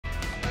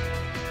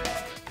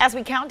As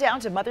we count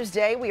down to Mother's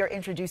Day, we are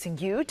introducing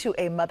you to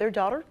a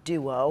mother-daughter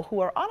duo who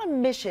are on a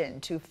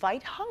mission to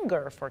fight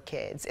hunger for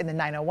kids in the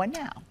 901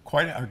 Now.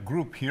 Quite a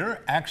group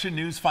here. Action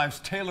News 5's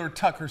Taylor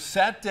Tucker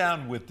sat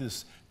down with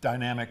this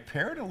dynamic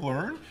pair to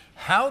learn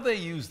how they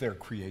use their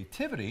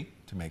creativity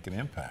to make an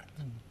impact.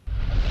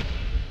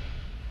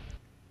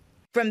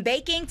 From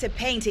baking to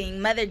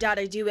painting,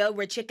 mother-daughter duo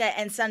Ruchika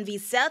and Saanvi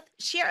Seth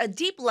share a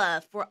deep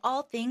love for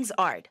all things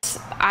art.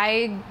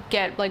 I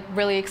get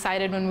really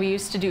excited when we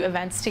used to do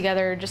events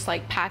together, just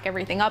pack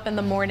everything up in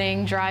the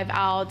morning, drive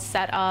out,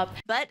 set up.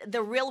 But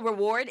the real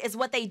reward is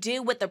what they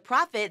do with the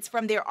profits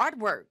from their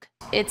artwork.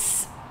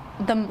 It's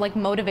the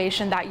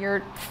motivation that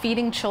you're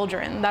feeding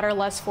children that are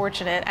less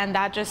fortunate, and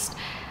that just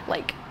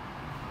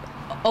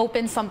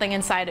opens something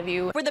inside of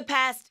you. For the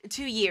past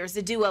 2 years,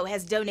 the duo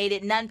has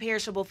donated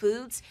non-perishable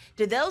foods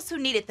to those who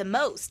need it the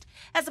most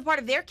as a part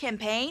of their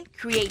campaign,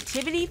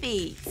 Creativity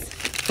Feeds.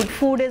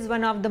 Food is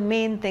one of the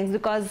main things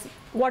because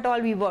what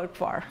all we work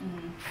for.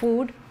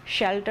 Food,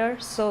 shelter.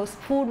 So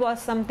food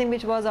was something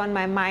which was on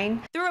my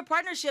mind. Through a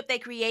partnership they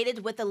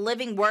created with the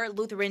Living Word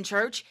Lutheran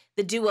Church,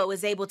 the duo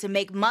is able to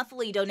make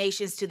monthly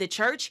donations to the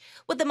church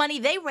with the money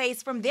they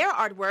raise from their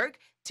artwork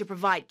to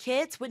provide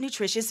kids with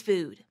nutritious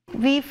food.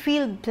 We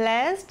feel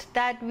blessed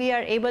that we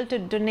are able to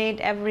donate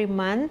every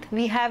month.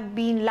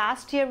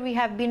 Last year we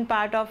have been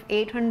part of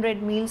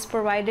 800 meals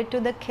provided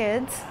to the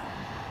kids.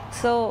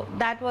 So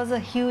that was a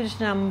huge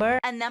number.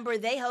 A number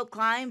they hope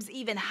climbs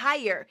even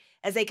higher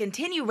as they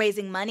continue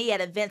raising money at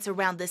events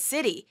around the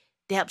city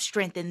to help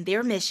strengthen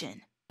their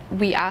mission.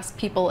 We ask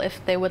people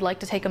if they would like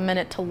to take a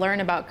minute to learn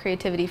about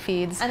Creativity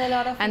Feeds,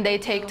 and they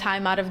take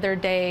time out of their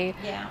day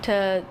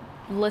to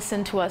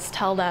listen to us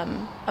tell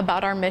them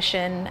about our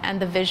mission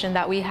and the vision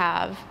that we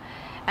have,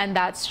 and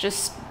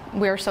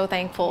we're so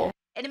thankful.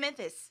 In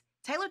Memphis,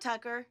 Taylor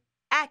Tucker,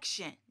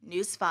 Action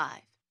News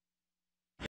 5.